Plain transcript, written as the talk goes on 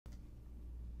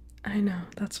I know,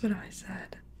 that's what I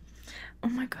said. Oh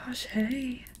my gosh,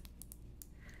 hey.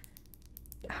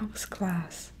 How was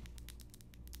class?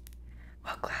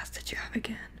 What class did you have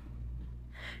again?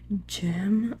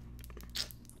 Gym?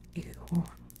 Ew.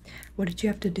 What did you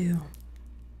have to do?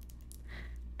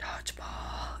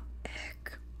 Dodgeball.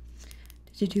 Ick.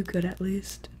 Did you do good at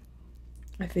least?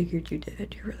 I figured you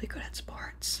did. You're really good at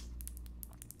sports.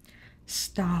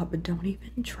 Stop. Don't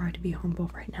even try to be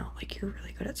humble right now. Like, you're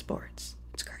really good at sports.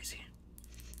 It's crazy.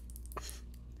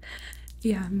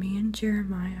 Yeah, me and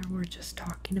Jeremiah were just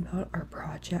talking about our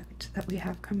project that we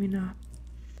have coming up.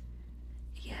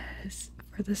 Yes,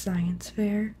 for the science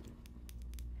fair.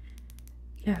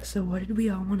 Yeah, so what did we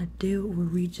all want to do? Were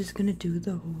we just gonna do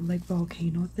the whole like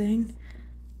volcano thing?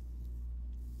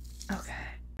 Okay,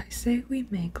 I say we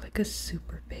make like a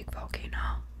super big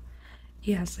volcano.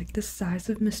 Yes, like the size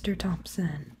of Mr.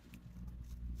 Thompson.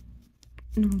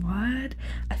 What?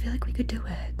 I feel like we could do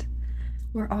it.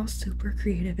 We're all super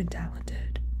creative and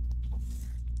talented.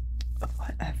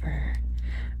 Whatever.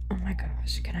 Oh my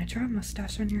gosh, can I draw a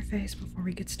mustache on your face before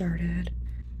we get started?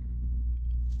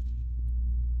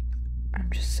 I'm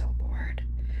just so bored.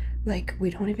 Like, we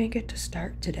don't even get to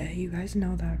start today. You guys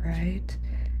know that, right?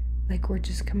 Like, we're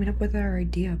just coming up with our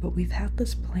idea, but we've had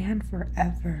this plan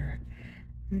forever.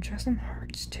 I'm draw some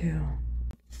hearts too.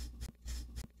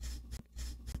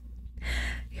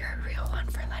 You're a real one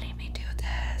for letting me do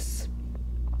this.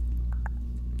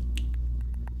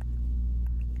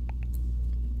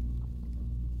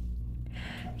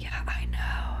 Yeah, I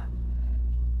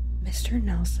know. Mr.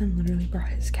 Nelson literally brought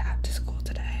his cat to school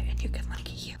today, and you can like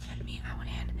hear it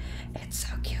meowing. It's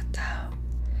so cute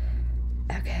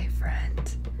though. Okay,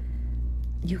 friend.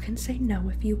 You can say no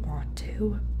if you want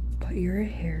to, but your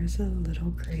hair's a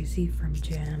little crazy from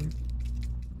gym.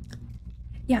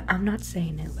 Yeah, I'm not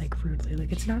saying it like rudely.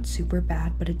 Like, it's not super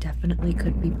bad, but it definitely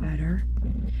could be better.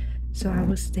 So I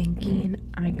was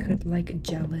thinking I could like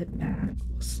gel it back,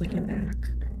 slick it back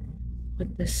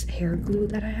with this hair glue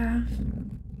that I have.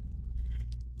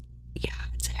 Yeah,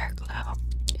 it's hair glue.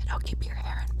 It'll keep your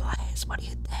hair in place. What do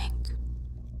you think?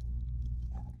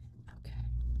 Okay.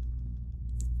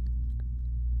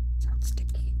 Sounds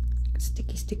sticky.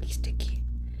 Sticky, sticky, sticky.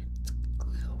 It's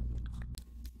glue.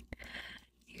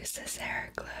 Use this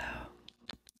hair glue.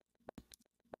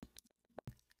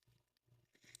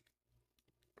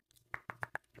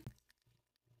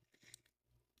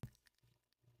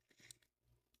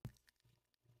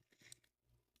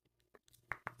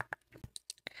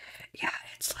 Yeah,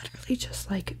 it's literally just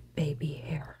like baby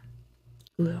hair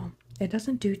glue. It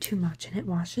doesn't do too much and it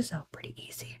washes out pretty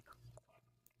easy.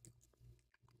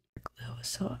 Glue,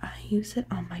 so I use it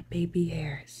on my baby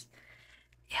hairs.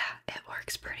 Yeah, it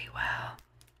works pretty well.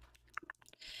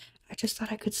 I just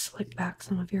thought I could slick back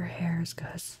some of your hairs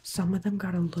because some of them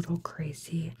got a little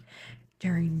crazy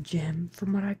during gym,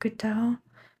 from what I could tell.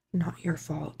 Not your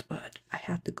fault, but I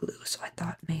had the glue, so I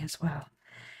thought may as well.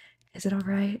 Is it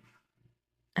alright?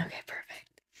 Okay,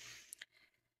 perfect.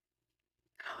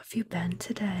 How have you been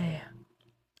today?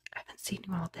 I haven't seen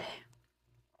you all day.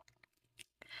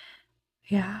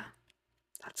 Yeah,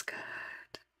 that's good.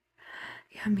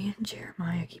 Yeah, me and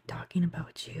Jeremiah keep talking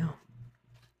about you.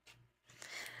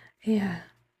 Yeah,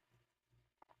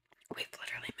 we've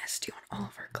literally missed you in all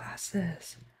of our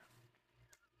classes.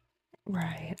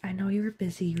 Right, I know you were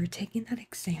busy. You were taking that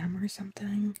exam or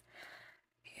something.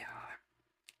 Yeah,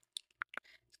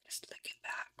 just look at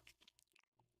that.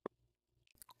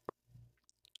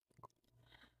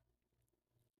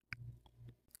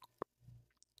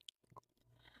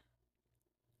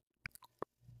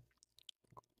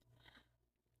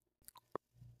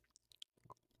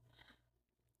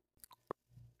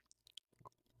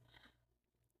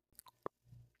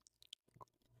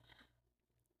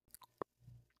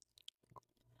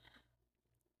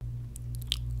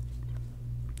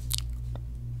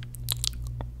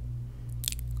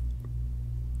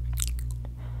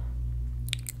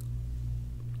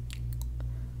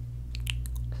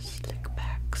 Slick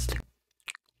back, slick.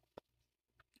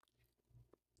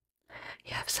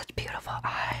 You have such beautiful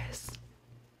eyes.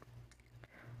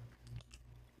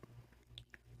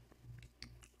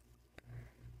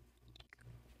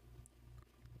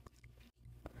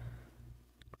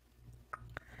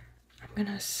 I'm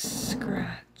gonna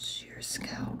scratch your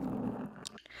scalp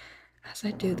as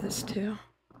I do this too.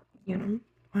 You know,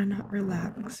 why not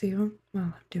relax you while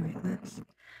I'm doing this?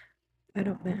 I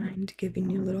don't mind giving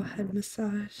you a little head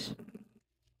massage.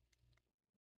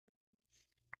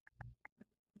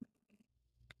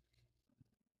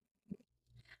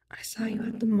 I saw you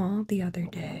at the mall the other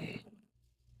day.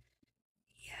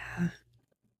 Yeah.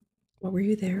 What were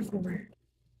you there for?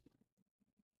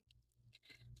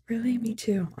 Really, me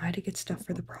too. I had to get stuff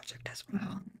for the project as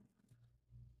well.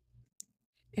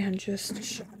 And just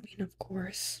shopping, of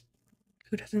course.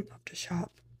 Who doesn't love to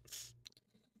shop?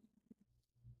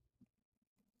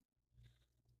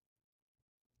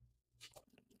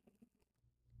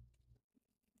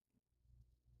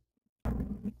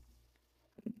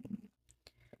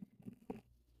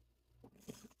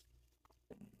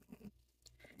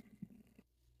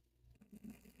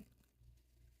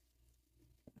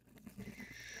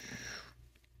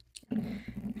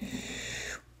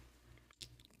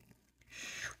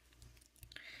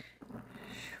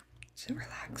 So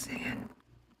relaxing.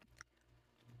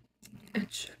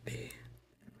 It should be.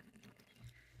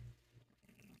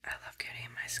 I love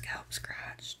getting my scalp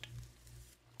scratched.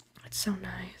 It's so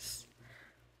nice.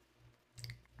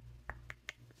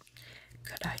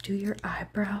 Could I do your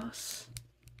eyebrows?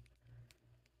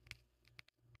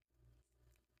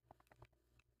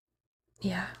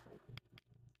 Yeah.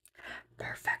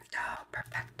 Perfecto,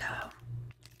 perfecto.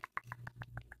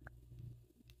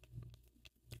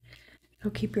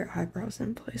 It'll keep your eyebrows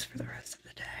in place for the rest of the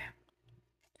day.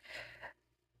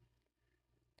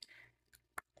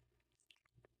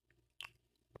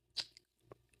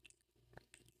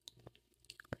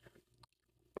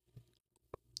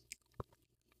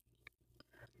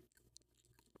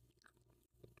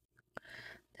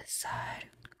 This side.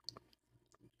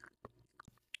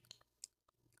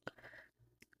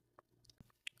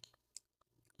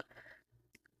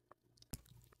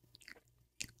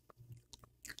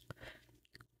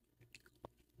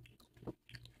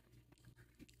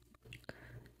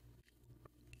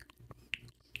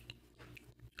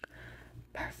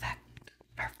 Perfect,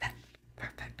 perfect,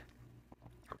 perfect.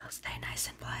 They'll stay nice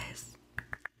in place.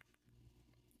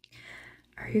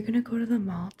 Are you gonna go to the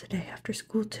mall today after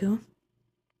school too?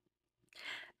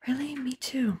 Really? Me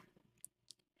too.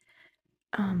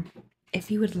 Um, if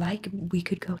you would like, we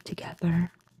could go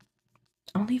together.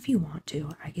 Only if you want to.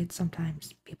 I get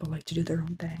sometimes people like to do their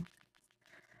own thing.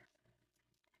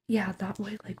 Yeah, that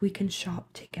way, like, we can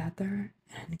shop together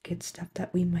and get stuff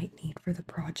that we might need for the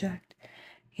project,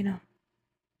 you know?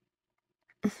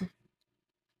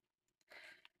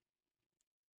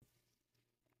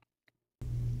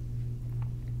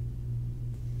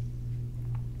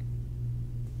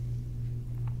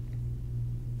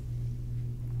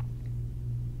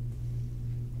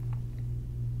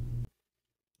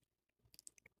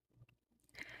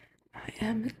 I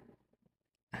am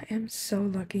I am so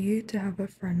lucky to have a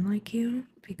friend like you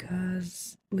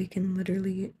because we can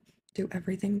literally do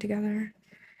everything together.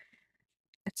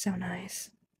 It's so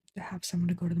nice to have someone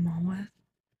to go to the mall with.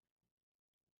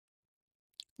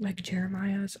 Like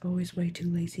Jeremiah is always way too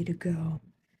lazy to go.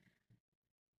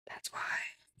 That's why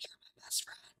you're my best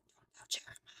friend. No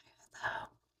Jeremiah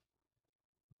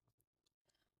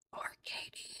though. Or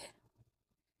Katie.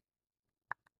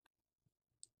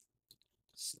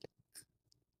 Slick,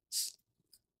 slick,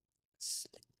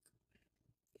 slick.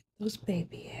 Those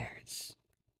baby hairs.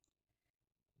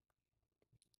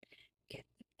 Get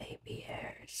the baby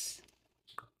hairs.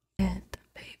 Get the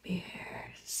baby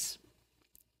hairs.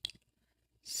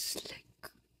 Slick,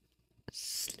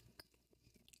 slick.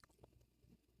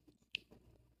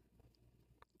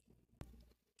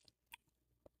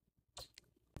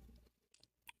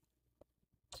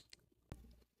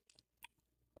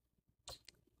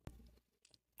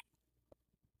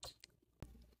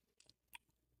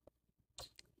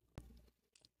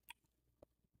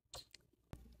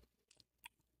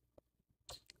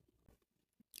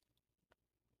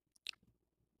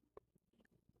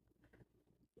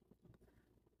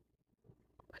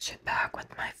 Push it back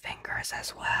with my fingers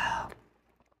as well.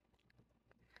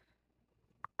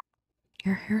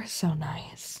 Your hair is so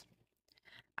nice.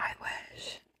 I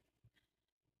wish.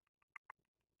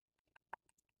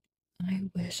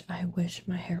 I wish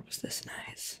my hair was this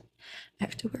nice. I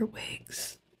have to wear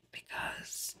wigs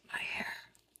because my hair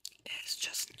is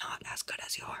just not as good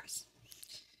as yours.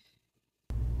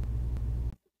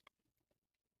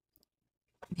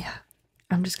 Yeah,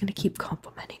 I'm just gonna keep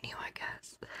complimenting you, I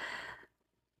guess.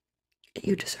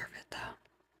 You deserve it, though.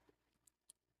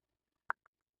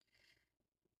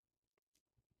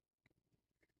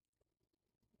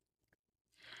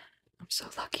 I'm so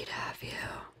lucky to have you.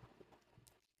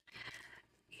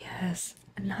 Yes,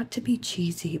 and not to be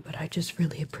cheesy, but I just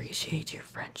really appreciate your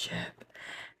friendship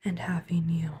and having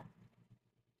you.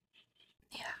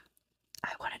 Yeah,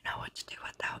 I wouldn't know what to do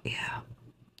without you.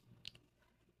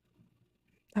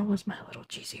 That was my little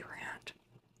cheesy rant.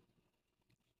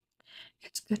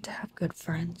 It's good to have good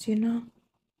friends, you know?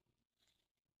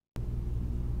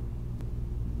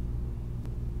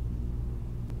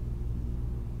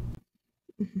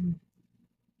 Mhm.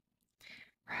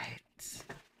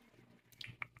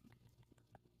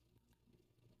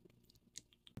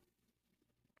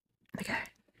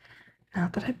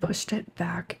 that I pushed it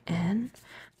back in,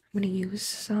 I'm gonna use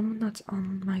some that's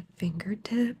on my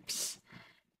fingertips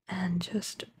and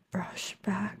just brush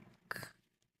back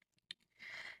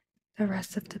the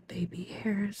rest of the baby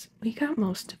hairs. We got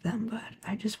most of them, but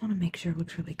I just want to make sure it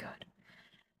looks really good.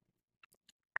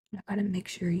 I gotta make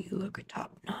sure you look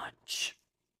top notch.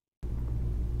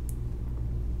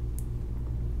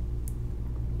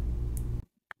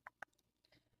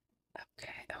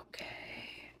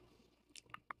 Okay.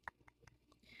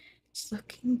 It's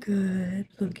looking good,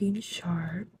 looking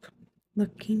sharp,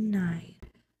 looking nice,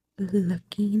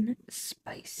 looking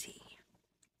spicy,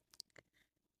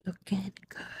 looking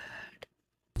good.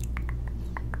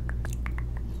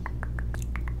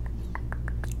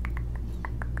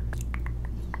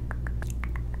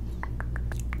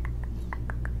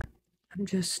 I'm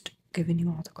just giving you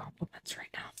all the compliments right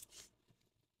now.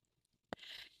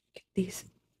 Get these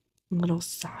little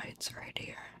sides right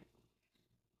here.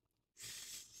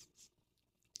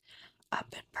 Up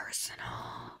and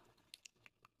personal.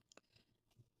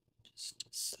 Just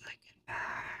slick it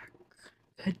back.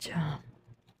 Good job.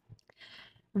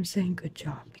 I'm saying good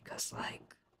job because,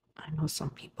 like, I know some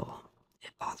people,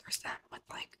 it bothers them with,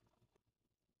 like,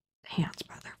 hands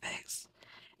by their face.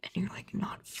 And you're, like,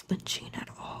 not flinching at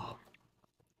all.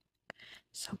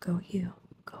 So go you.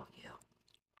 Go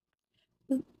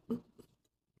you. Oop, oop.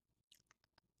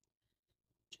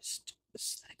 Just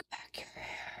slick back your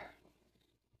hair.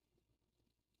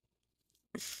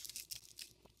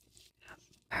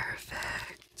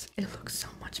 Perfect. It looks so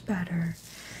much better.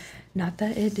 Not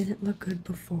that it didn't look good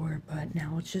before, but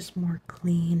now it's just more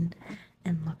clean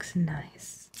and looks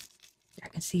nice. I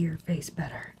can see your face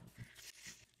better.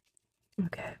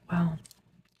 Okay, well,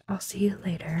 I'll see you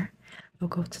later. We'll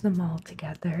go to the mall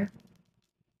together